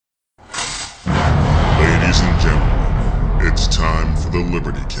gentlemen, it's time for the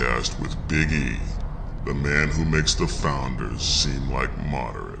Liberty Cast with Big E, the man who makes the founders seem like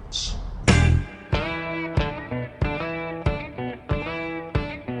moderates.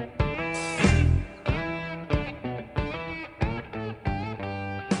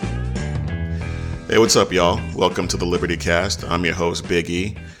 Hey, what's up, y'all? Welcome to the Liberty Cast. I'm your host, Big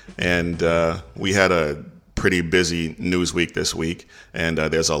E, and we had a pretty busy news week this week, and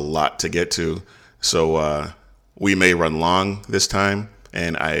there's a lot to get to, so we may run long this time,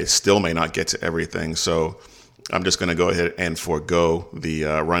 and I still may not get to everything, so I'm just going to go ahead and forego the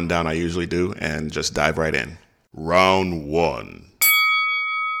rundown I usually do and just dive right in. Round one.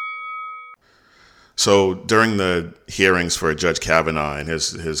 So during the hearings for Judge Kavanaugh and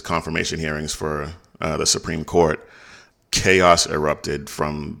his confirmation hearings for the Supreme Court, chaos erupted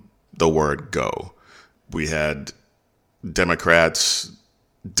from the word go. We had Democrats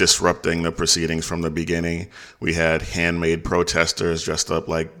disrupting the proceedings from the beginning. We had handmaid protesters dressed up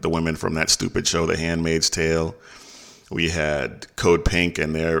like the women from that stupid show, The Handmaid's Tale. We had Code Pink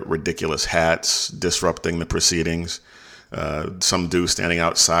and their ridiculous hats disrupting the proceedings. Some dude standing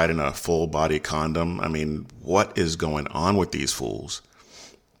outside in a full body condom. I mean, what is going on with these fools?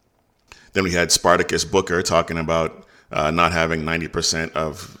 Then we had Spartacus Booker talking about not having 90%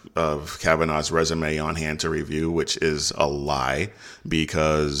 of Kavanaugh's resume on hand to review, which is a lie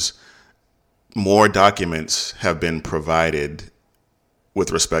because more documents have been provided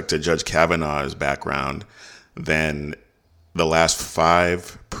with respect to Judge Kavanaugh's background than the last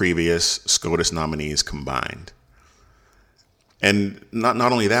 5 previous SCOTUS nominees combined. And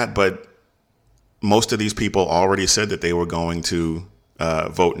not only that, but most of these people already said that they were going to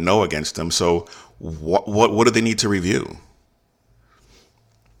vote no against him. So what do they need to review?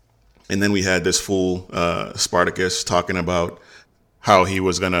 And then we had this fool Spartacus talking about how he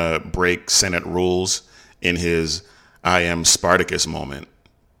was going to break Senate rules in his I am Spartacus moment.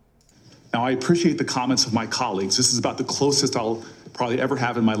 Now, I appreciate the comments of my colleagues. This is about the closest I'll probably ever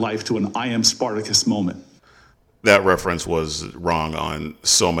have in my life to an I am Spartacus moment. That reference was wrong on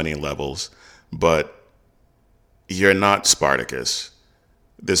so many levels, but you're not Spartacus.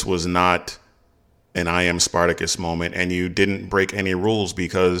 This was not an I am Spartacus moment, and you didn't break any rules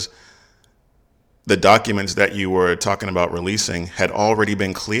because the documents that you were talking about releasing had already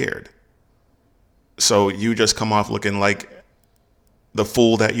been cleared. So you just come off looking like the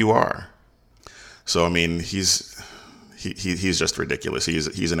fool that you are. So, I mean, he's just ridiculous.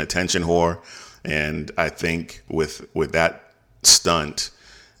 He's an attention whore. And I think with that stunt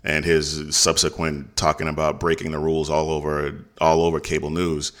and his subsequent talking about breaking the rules all over cable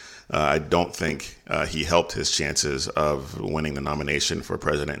news, I don't think he helped his chances of winning the nomination for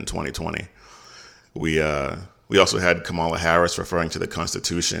president in 2020. We also had Kamala Harris referring to the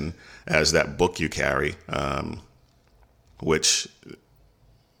Constitution as that book you carry, which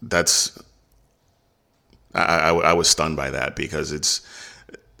I was stunned by that because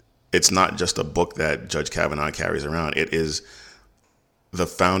it's not just a book that Judge Kavanaugh carries around. It is the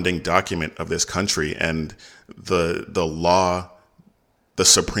founding document of this country and the law, the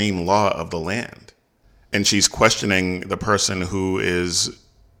supreme law of the land. And she's questioning the person who is,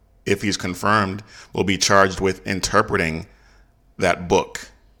 if he's confirmed, will be charged with interpreting that book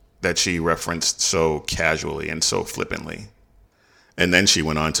that she referenced so casually and so flippantly. And then she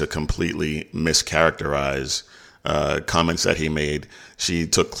went on to completely mischaracterize comments that he made. She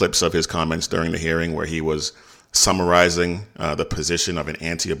took clips of his comments during the hearing where he was summarizing the position of an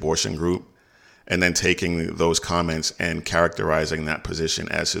anti-abortion group and then taking those comments and characterizing that position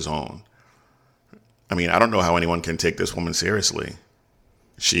as his own. I mean, I don't know how anyone can take this woman seriously.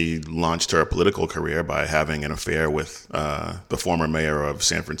 She launched her political career by having an affair with the former mayor of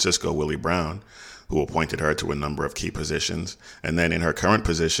San Francisco, Willie Brown, who appointed her to a number of key positions. And then in her current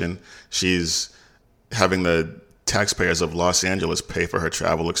position, she's having the taxpayers of Los Angeles pay for her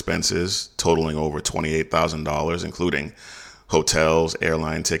travel expenses, totaling over $28,000, including hotels,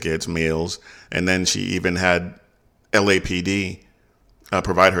 airline tickets, meals. And then she even had LAPD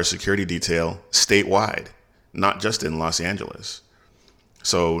provide her security detail statewide, not just in Los Angeles.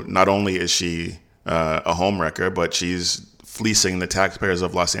 So not only is she a homewrecker, but she's fleecing the taxpayers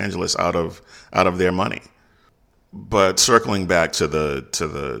of Los Angeles out of their money. But circling back to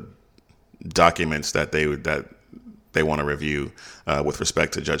the documents that they want to review with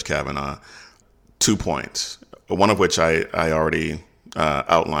respect to Judge Kavanaugh, 2 points. One of which I already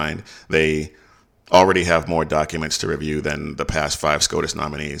outlined. They already have more documents to review than the past 5 SCOTUS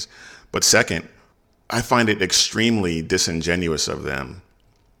nominees. But second, I find it extremely disingenuous of them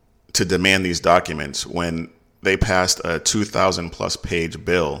to demand these documents when they passed a 2,000 plus page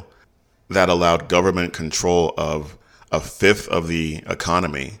bill that allowed government control of a fifth of the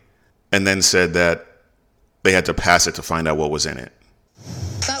economy, and then said that they had to pass it to find out what was in it.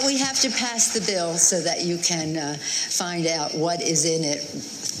 But we have to pass the bill so that you can find out what is in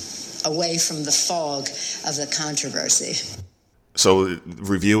it away from the fog of the controversy. So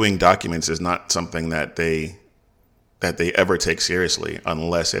reviewing documents is not something that they ever take seriously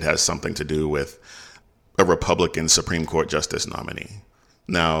unless it has something to do with a Republican Supreme Court justice nominee.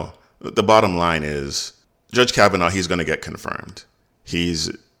 Now, the bottom line is Judge Kavanaugh, he's going to get confirmed. He's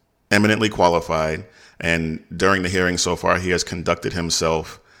eminently qualified, and during the hearing so far, he has conducted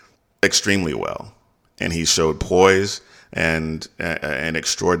himself extremely well, and he showed poise and an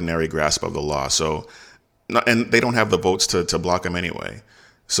extraordinary grasp of the law. So, and they don't have the votes to block him anyway.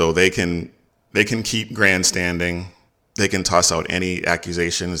 So they can keep grandstanding. They can toss out any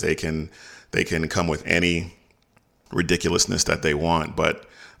accusations. They can come with any ridiculousness that they want. But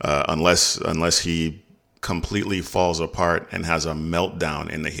unless he completely falls apart and has a meltdown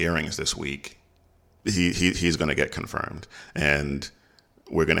in the hearings this week, he's going to get confirmed, and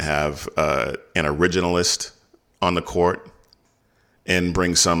we're going to have an originalist on the court and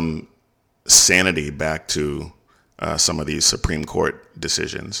bring some sanity back to some of these Supreme Court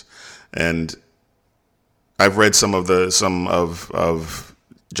decisions. And I've read some of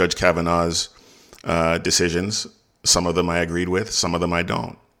Judge Kavanaugh's decisions. Some of them I agreed with, some of them I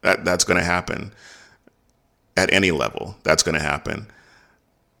don't. That's going to happen at any level. That's going to happen.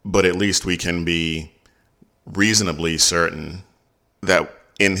 But at least we can be reasonably certain that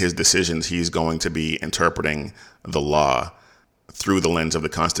in his decisions, he's going to be interpreting the law through the lens of the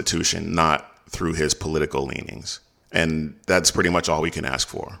Constitution, not through his political leanings. And that's pretty much all we can ask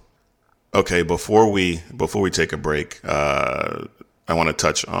for. Okay, before we take a break, I want to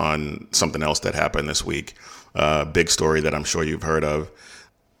touch on something else that happened this week. Big story that I'm sure you've heard of.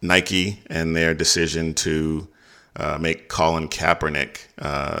 Nike and their decision to make Colin Kaepernick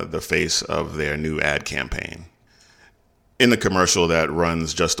the face of their new ad campaign. In the commercial that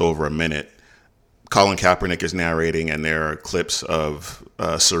runs just over a minute, Colin Kaepernick is narrating, and there are clips of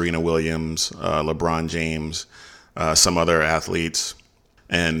Serena Williams, LeBron James, some other athletes.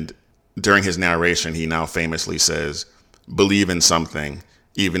 And during his narration, he now famously says, "Believe in something,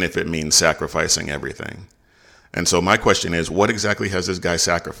 even if it means sacrificing everything." And so my question is, what exactly has this guy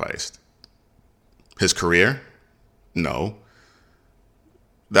sacrificed? His career? No.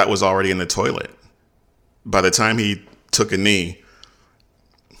 That was already in the toilet. By the time he took a knee,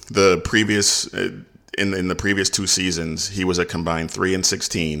 in the previous 2 seasons, he was a combined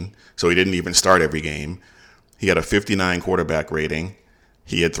 3-16, so he didn't even start every game. He had a 59 quarterback rating.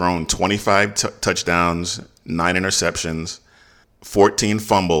 He had thrown 25 touchdowns, 9 interceptions, 14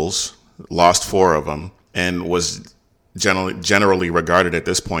 fumbles, lost 4 of them, and was generally regarded at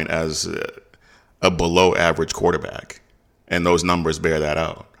this point as a below average quarterback. And those numbers bear that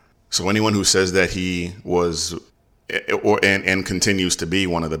out. So anyone who says that he was and continues to be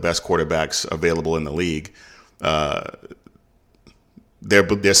one of the best quarterbacks available in the league,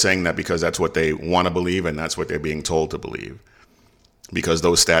 they're saying that because that's what they want to believe and that's what they're being told to believe, because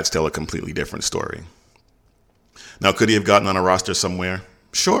those stats tell a completely different story. Now, could he have gotten on a roster somewhere?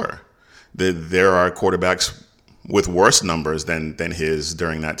 Sure. There are quarterbacks with worse numbers than his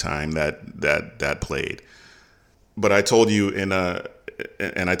during that time that played. But I told you in a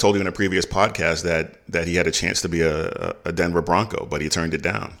previous podcast that he had a chance to be a Denver Bronco, but he turned it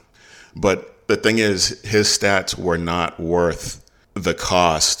down. But the thing is, his stats were not worth the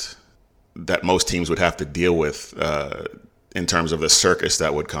cost that most teams would have to deal with in terms of the circus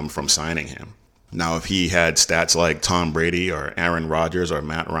that would come from signing him. Now, if he had stats like Tom Brady or Aaron Rodgers or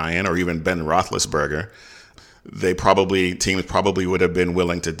Matt Ryan or even Ben Roethlisberger, teams probably would have been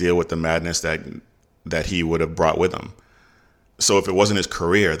willing to deal with the madness that he would have brought with him. So if it wasn't his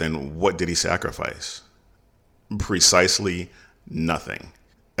career, then what did he sacrifice? Precisely nothing.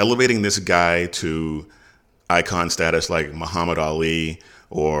 Elevating this guy to icon status like Muhammad Ali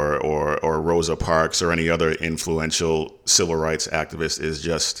or Rosa Parks or any other influential civil rights activist is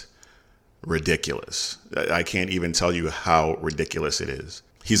just ridiculous. I can't even tell you how ridiculous it is.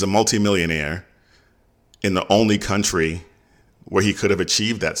 He's a multimillionaire in the only country where he could have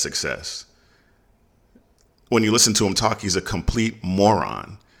achieved that success. When you listen to him talk, he's a complete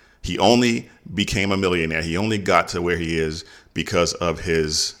moron. He only became a millionaire. He only got to where he is because of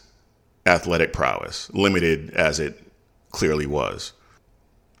his athletic prowess, limited as it clearly was.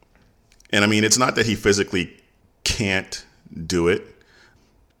 And I mean, it's not that he physically can't do it,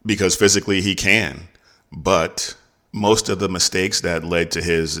 because physically he can. But most of the mistakes that led to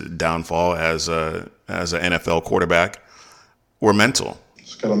his downfall as an NFL quarterback were mental.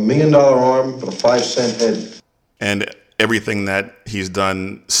 He's got $1 million arm, but a 5-cent head. And everything that he's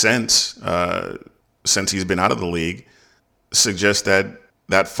done since he's been out of the league suggests that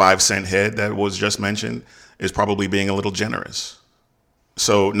 5-cent head that was just mentioned is probably being a little generous.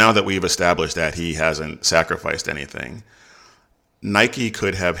 So now that we've established that he hasn't sacrificed anything, Nike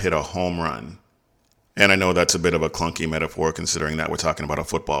could have hit a home run. And I know that's a bit of a clunky metaphor considering that we're talking about a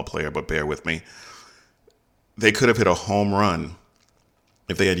football player, but bear with me. They could have hit a home run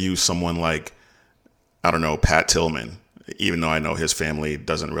if they had used someone like, I don't know, Pat Tillman, even though I know his family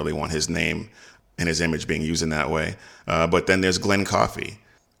doesn't really want his name and his image being used in that way. But then there's Glenn Coffey.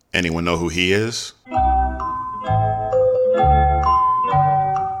 Anyone know who he is?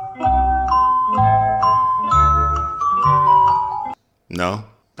 No,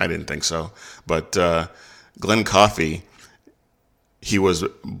 I didn't think so. But Glenn Coffey, he was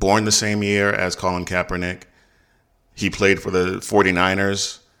born the same year as Colin Kaepernick. He played for the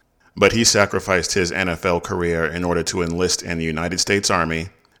 49ers, but he sacrificed his NFL career in order to enlist in the United States Army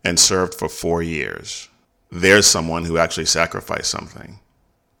and served for 4 years. There's someone who actually sacrificed something.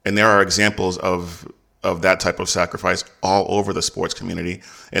 And there are examples of that type of sacrifice all over the sports community,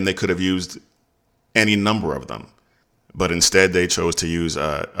 and they could have used any number of them. But instead, they chose to use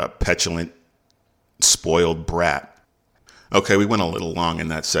a petulant, spoiled brat. Okay, we went a little long in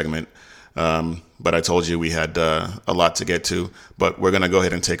that segment, but I told you we had a lot to get to. But we're going to go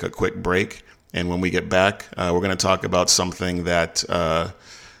ahead and take a quick break. And when we get back, we're going to talk about something that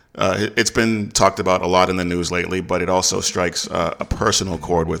it's been talked about a lot in the news lately, but it also strikes a personal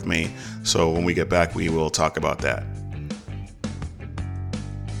chord with me. So when we get back, we will talk about that.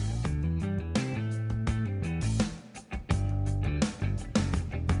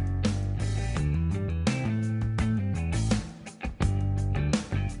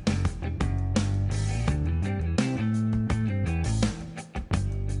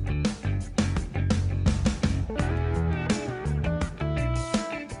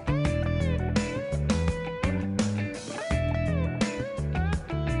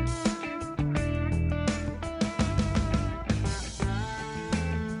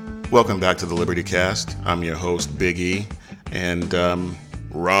 Welcome back to the Liberty Cast. I'm your host, Big E, and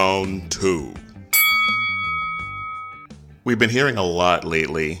round two. We've been hearing a lot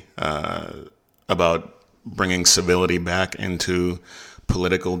lately about bringing civility back into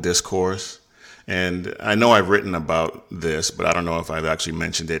political discourse. And I know I've written about this, but I don't know if I've actually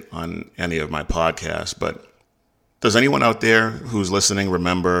mentioned it on any of my podcasts. But does anyone out there who's listening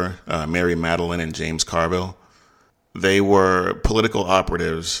remember Mary Matalin and James Carville? They were political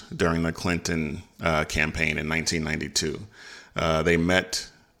operatives during the Clinton campaign in 1992. They met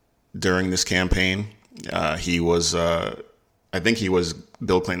during this campaign. He was, I think he was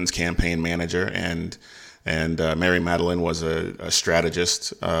Bill Clinton's campaign manager, and Mary Matalin was a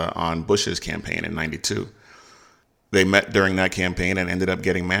strategist on Bush's campaign in 92. They met during that campaign and ended up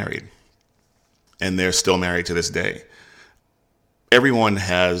getting married. And they're still married to this day. Everyone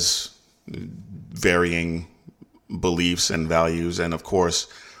has varying beliefs and values, and of course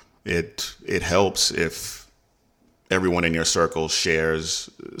it helps if everyone in your circle shares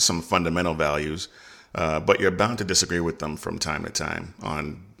some fundamental values, but you're bound to disagree with them from time to time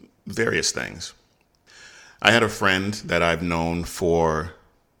on various things. I had a friend that I've known for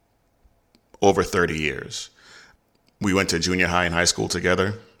over 30 years. We went to junior high and high school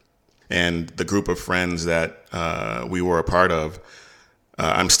together, and the group of friends that we were a part of,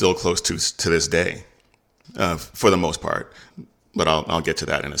 I'm still close to this day. For the most part, but I'll get to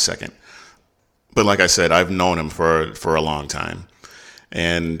that in a second. But like I said, I've known him for a long time,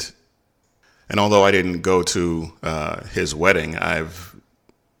 and although I didn't go to his wedding, I've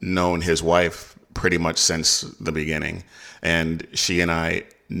known his wife pretty much since the beginning, and she and I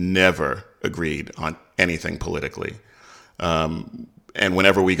never agreed on anything politically. And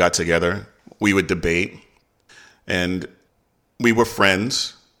whenever we got together, we would debate, and we were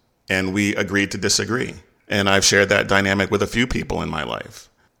friends, and we agreed to disagree. And I've shared that dynamic with a few people in my life,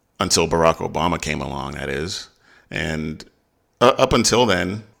 until Barack Obama came along, that is. And up until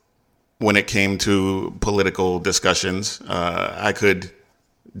then, when it came to political discussions, I could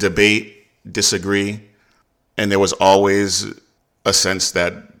debate, disagree, and there was always a sense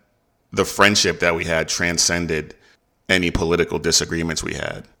that the friendship that we had transcended any political disagreements we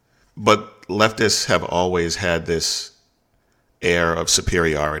had. But leftists have always had this air of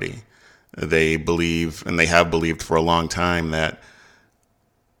superiority. They believe, and they have believed for a long time, that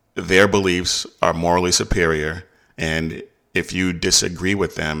their beliefs are morally superior, and if you disagree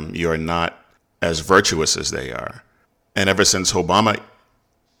with them, you're not as virtuous as they are. And ever since Obama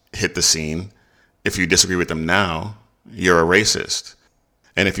hit the scene, if you disagree with them now, you're a racist.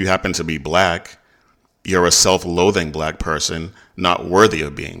 And if you happen to be black, you're a self-loathing black person, not worthy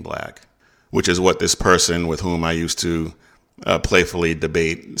of being black, which is what this person with whom I used to playfully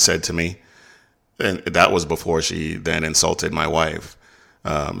debate said to me. And that was before she then insulted my wife.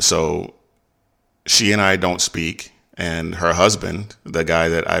 So she and I don't speak. And her husband, the guy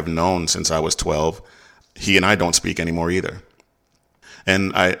that I've known since I was 12, he and I don't speak anymore either.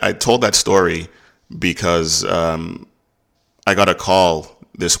 And I told that story because I got a call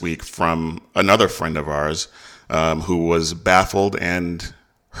this week from another friend of ours who was baffled and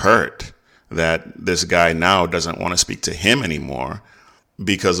hurt that this guy now doesn't want to speak to him anymore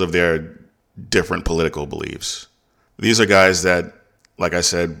because of their different political beliefs. These are guys that, like I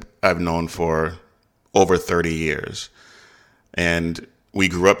said, I've known for over 30 years. And we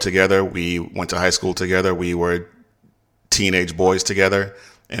grew up together. We went to high school together. We were teenage boys together,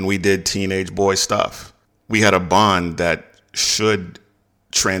 and we did teenage boy stuff. We had a bond that should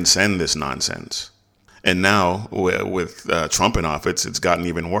transcend this nonsense. And now with Trump in office, it's gotten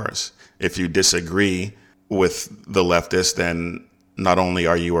even worse. If you disagree with the leftists, then not only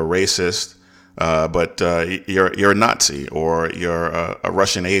are you a racist, but you're a Nazi, or you're a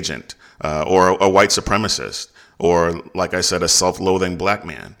Russian agent, or a white supremacist, or, like I said, a self-loathing black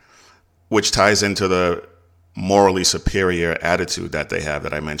man, which ties into the morally superior attitude that they have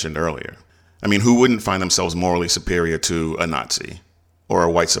that I mentioned earlier. I mean, who wouldn't find themselves morally superior to a Nazi, or a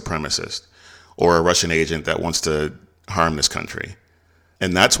white supremacist, or a Russian agent that wants to harm this country?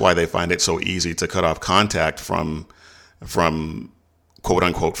 And that's why they find it so easy to cut off contact from quote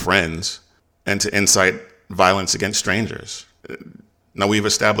unquote friends and to incite violence against strangers. Now, we've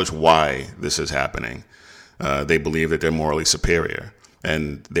established why this is happening. They believe that they're morally superior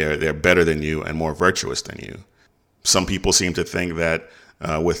and they're better than you and more virtuous than you. Some people seem to think that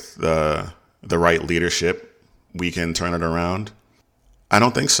with the right leadership, we can turn it around. I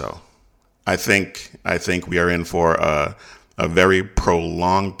don't think so. I think we are in for a very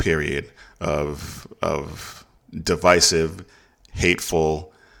prolonged period of divisive,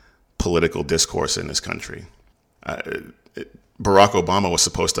 hateful political discourse in this country. Barack Obama was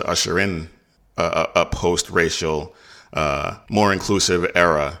supposed to usher in a post-racial, more inclusive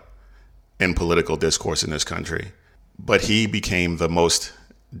era in political discourse in this country, but he became the most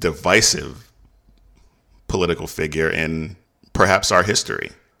divisive political figure in perhaps our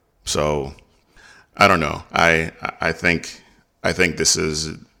history. So I don't know. I think this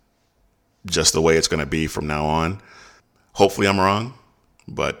is just the way it's going to be from now on. Hopefully I'm wrong,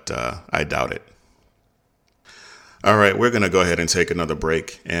 but I doubt it. All right, we're going to go ahead and take another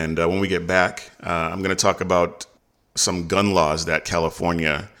break. And when we get back, I'm going to talk about some gun laws that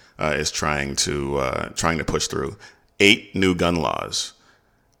California is trying to push through. 8 new gun laws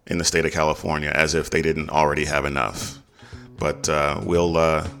in the state of California, as if they didn't already have enough. But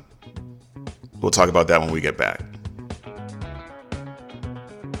we'll talk about that when we get back.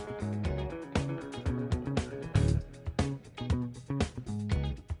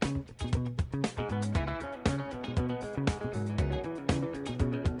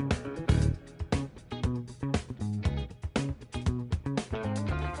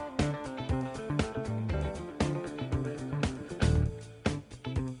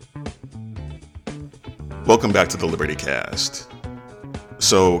 Welcome back to the Liberty Cast.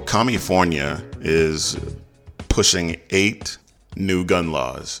 So California is pushing 8 new gun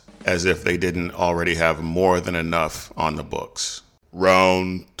laws as if they didn't already have more than enough on the books.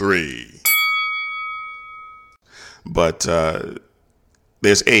 Round 3. But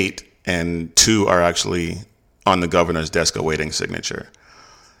there's 8, and 2 are actually on the governor's desk awaiting signature.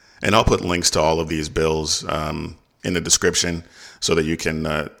 And I'll put links to all of these bills in the description so that you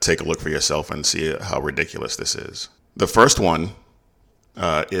can take a look for yourself and see how ridiculous this is. The first one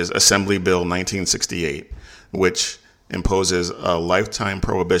is Assembly Bill 1968, which imposes a lifetime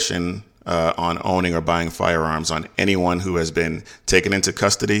prohibition on owning or buying firearms on anyone who has been taken into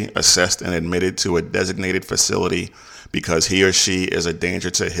custody, assessed, and admitted to a designated facility because he or she is a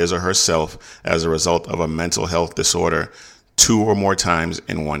danger to his or herself as a result of a mental health disorder 2 or more times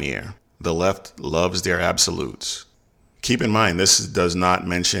in 1 year. The left loves their absolutes. Keep in mind, this does not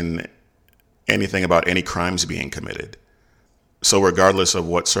mention anything about any crimes being committed. So regardless of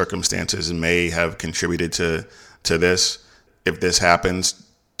what circumstances may have contributed to this, if this happens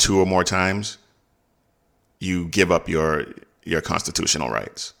 2 or more times, you give up your constitutional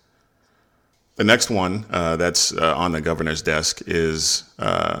rights. The next one that's on the governor's desk is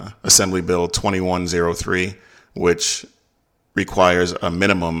Assembly Bill 2103, which requires a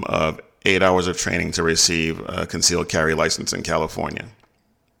minimum of 8 hours of training to receive a concealed carry license in California.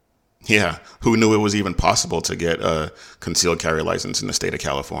 Yeah, who knew it was even possible to get a concealed carry license in the state of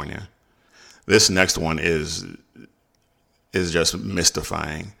California? This next one is just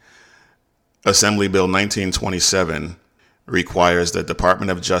mystifying. Assembly Bill 1927 requires the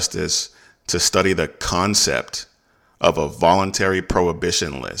Department of Justice to study the concept of a voluntary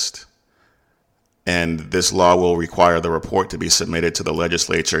prohibition list. And this law will require the report to be submitted to the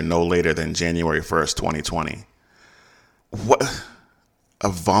legislature no later than January 1st, 2020. What? A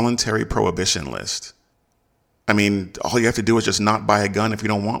voluntary prohibition list? I mean, all you have to do is just not buy a gun if you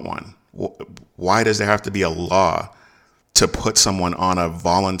don't want one. Why does there have to be a law to put someone on a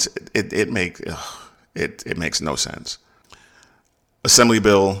voluntary? It makes no sense. Assembly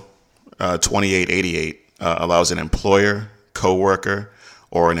Bill 2888 allows an employer, coworker,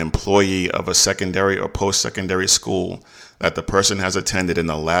 or an employee of a secondary or post-secondary school that the person has attended in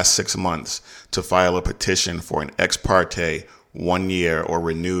the last 6 months to file a petition for an ex parte 1-year or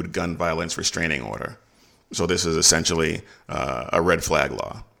renewed gun violence restraining order. So this is essentially a red flag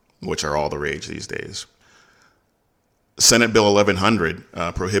law, which are all the rage these days. Senate Bill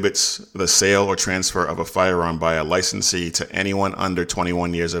 1100 prohibits the sale or transfer of a firearm by a licensee to anyone under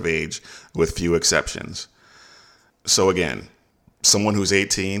 21 years of age, with few exceptions. So again, someone who's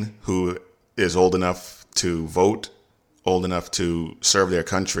 18, who is old enough to vote, old enough to serve their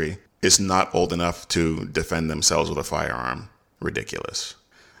country, is not old enough to defend themselves with a firearm. Ridiculous.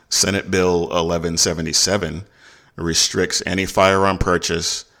 Senate Bill 1177 restricts any firearm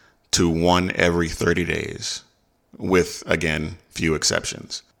purchase to one every 30 days, with, again, few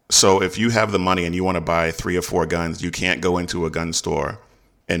exceptions. So if you have the money and you want to buy 3 or 4 guns, you can't go into a gun store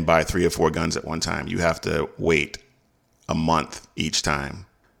and buy 3 or 4 guns at one time. You have to wait a month each time.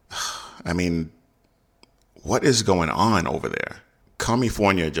 I mean, what is going on over there?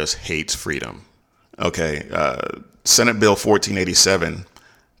 California just hates freedom. Okay, Senate Bill 1487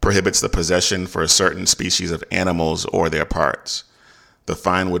 prohibits the possession for a certain species of animals or their parts. The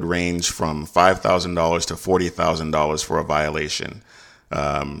fine would range from $5,000 to $40,000 for a violation.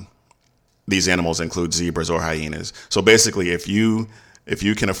 These animals include zebras or hyenas. So basically, if you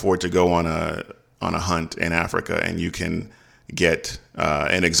can afford to go on a hunt in Africa and you can get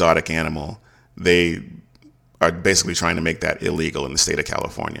an exotic animal, they are basically trying to make that illegal in the state of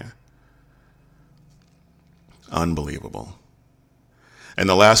California. Unbelievable. And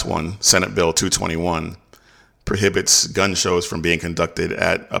the last one, Senate Bill 221, prohibits gun shows from being conducted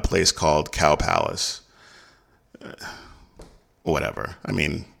at a place called Cow Palace. Whatever. I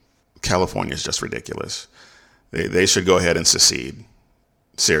mean, California is just ridiculous. They should go ahead and secede.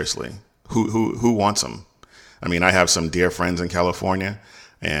 Seriously. Who wants them? I mean, I have some dear friends in California,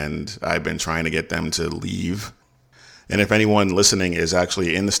 and I've been trying to get them to leave. And if anyone listening is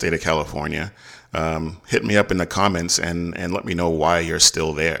actually in the state of California, hit me up in the comments and let me know why you're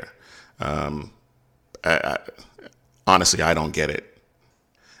still there. Honestly, I don't get it.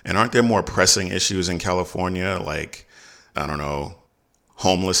 And aren't there more pressing issues in California, like, I don't know,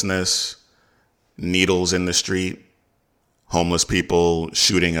 homelessness, needles in the street, homeless people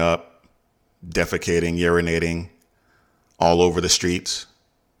shooting up, defecating, urinating all over the streets?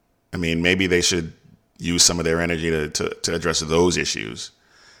 I mean, maybe they should use some of their energy to address those issues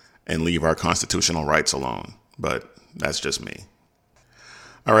and leave our constitutional rights alone. But that's just me.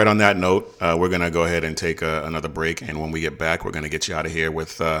 All right, on that note, we're going to go ahead and take another break. And when we get back, we're going to get you out of here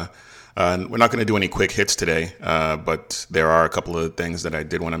with, we're not going to do any quick hits today, but there are a couple of things that I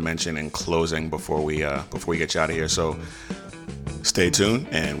did want to mention in closing before we get you out of here. So stay tuned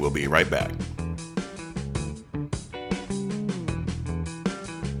and we'll be right back.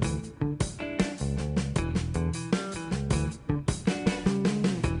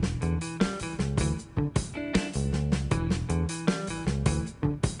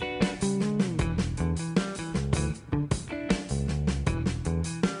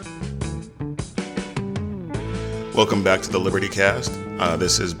 Welcome back to the Liberty Cast.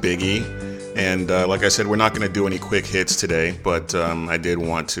 This is Big E, and like I said, we're not going to do any quick hits today, but I did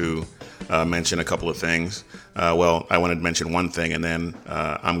want to mention a couple of things. Well, I wanted to mention one thing, and then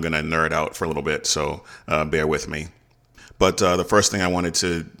I'm going to nerd out for a little bit, so bear with me. But the first thing I wanted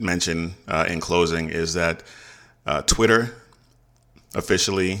to mention in closing is that Twitter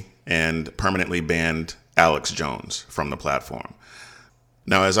officially and permanently banned Alex Jones from the platform.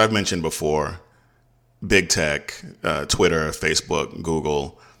 Now, as I've mentioned before, big tech, Twitter, Facebook,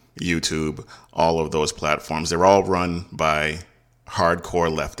 Google, YouTube, all of those platforms, they're all run by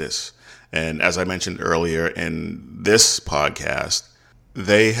hardcore leftists. And as I mentioned earlier in this podcast,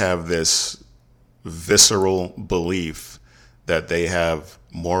 they have this visceral belief that they have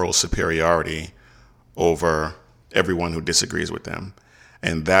moral superiority over everyone who disagrees with them.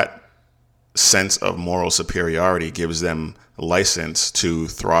 And that sense of moral superiority gives them license to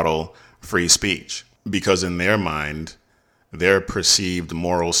throttle free speech, because in their mind, their perceived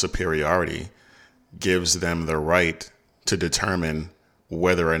moral superiority gives them the right to determine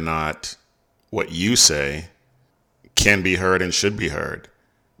whether or not what you say can be heard and should be heard,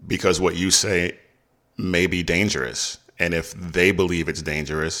 because what you say may be dangerous. And if they believe it's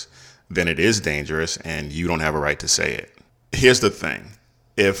dangerous, then it is dangerous and you don't have a right to say it. Here's the thing.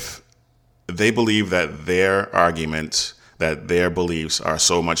 If they believe that their arguments, that their beliefs are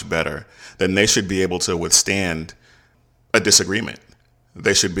so much better, then they should be able to withstand a disagreement.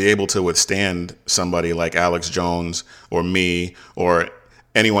 They should be able to withstand somebody like Alex Jones or me or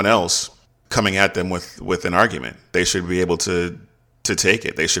anyone else coming at them with an argument. They should be able to take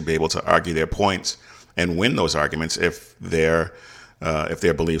it. They should be able to argue their points and win those arguments if their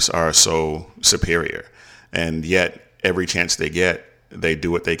beliefs are so superior. And yet, every chance they get, they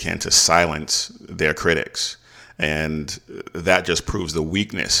do what they can to silence their critics. And that just proves the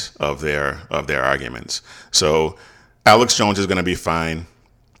weakness of their arguments. So Alex Jones is going to be fine.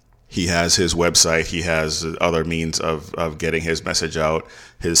 He has his website. He has other means of getting his message out.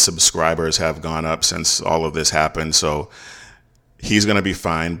 His subscribers have gone up since all of this happened. So he's going to be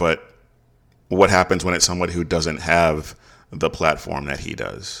fine. But what happens when it's somebody who doesn't have the platform that he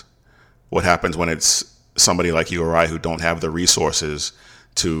does? What happens when it's somebody like you or I who don't have the resources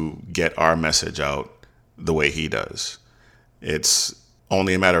to get our message out the way he does? It's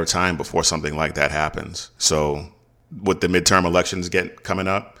only a matter of time before something like that happens. So with the midterm elections coming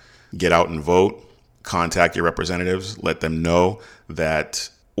up, get out and vote, contact your representatives, let them know that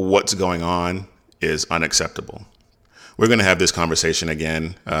what's going on is unacceptable. We're going to have this conversation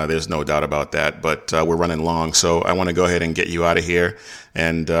again. There's no doubt about that, but we're running long. So I want to go ahead and get you out of here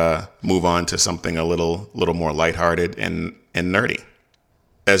and move on to something a little more lighthearted and nerdy.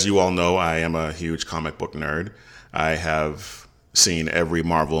 As you all know, I am a huge comic book nerd. I have seen every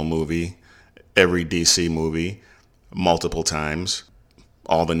Marvel movie, every DC movie multiple times.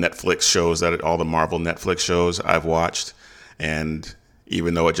 All the Marvel Netflix shows I've watched. And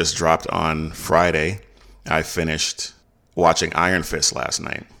even though it just dropped on Friday, I finished watching Iron Fist last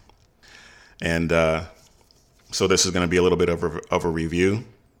night. And so this is going to be a little bit of a review.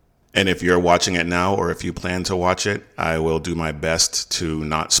 And if you're watching it now, or if you plan to watch it, I will do my best to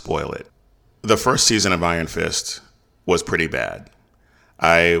not spoil it. The first season of Iron Fist was pretty bad.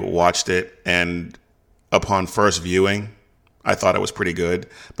 I watched it, and upon first viewing, I thought it was pretty good,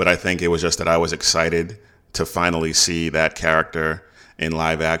 but I think it was just that I was excited to finally see that character in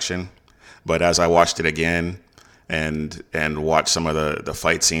live action. But as I watched it again and watched some of the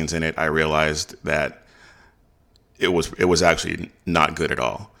fight scenes in it, I realized that it was actually not good at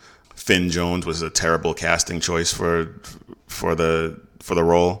all. Finn Jones was a terrible casting choice for the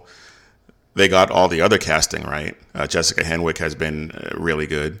role. They got all the other casting right. Jessica Henwick has been really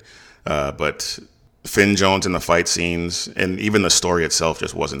good, but Finn Jones in the fight scenes and even the story itself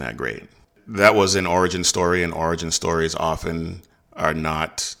just wasn't that great. That was an origin story, and origin stories often are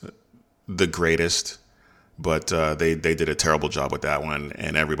not the greatest, but they did a terrible job with that one,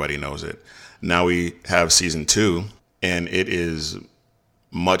 and everybody knows it. Now we have season 2, and it is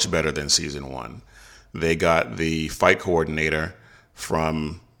much better than season 1. They got the fight coordinator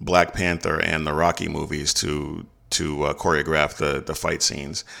from Black Panther and the Rocky movies to choreograph the fight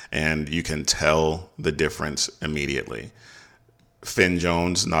scenes, and you can tell the difference immediately. Finn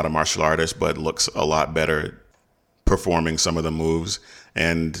Jones, not a martial artist, but looks a lot better performing some of the moves.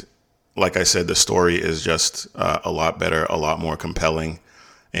 And like I said, the story is just a lot better, a lot more compelling.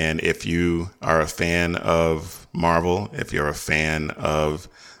 And if you are a fan of Marvel, if you're a fan of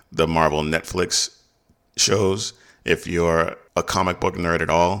the Marvel Netflix shows, if you're a comic book nerd at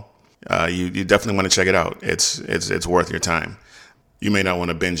all, you definitely want to check it out. It's worth your time. You may not want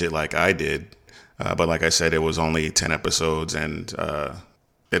to binge it like I did, but like I said, it was only 10 episodes, and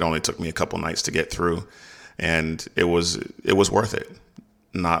it only took me a couple nights to get through, and it was worth it.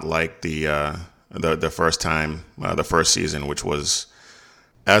 Not like the first time, the first season, which was,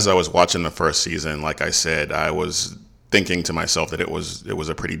 as I was watching the first season, like I said, I was thinking to myself that it was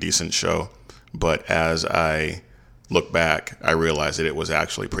a pretty decent show, but as I look back, I realized that it was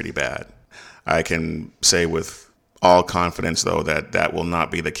actually pretty bad. I can say with all confidence, though, that will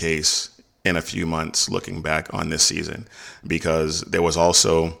not be the case in a few months looking back on this season, because there was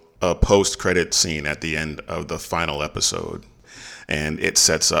also a post-credit scene at the end of the final episode, and it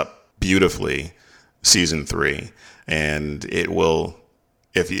sets up beautifully season 3. And it will,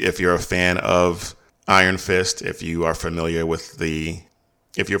 if you're a fan of Iron Fist, if you're familiar with the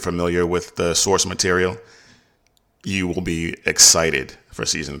source material, you will be excited for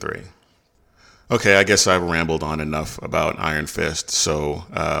season 3. Okay, I guess I've rambled on enough about Iron Fist, so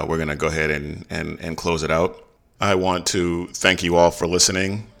we're going to go ahead and close it out. I want to thank you all for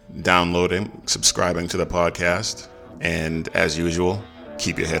listening, downloading, subscribing to the podcast, and as usual,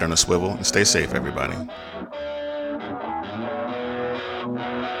 keep your head on a swivel and stay safe, everybody.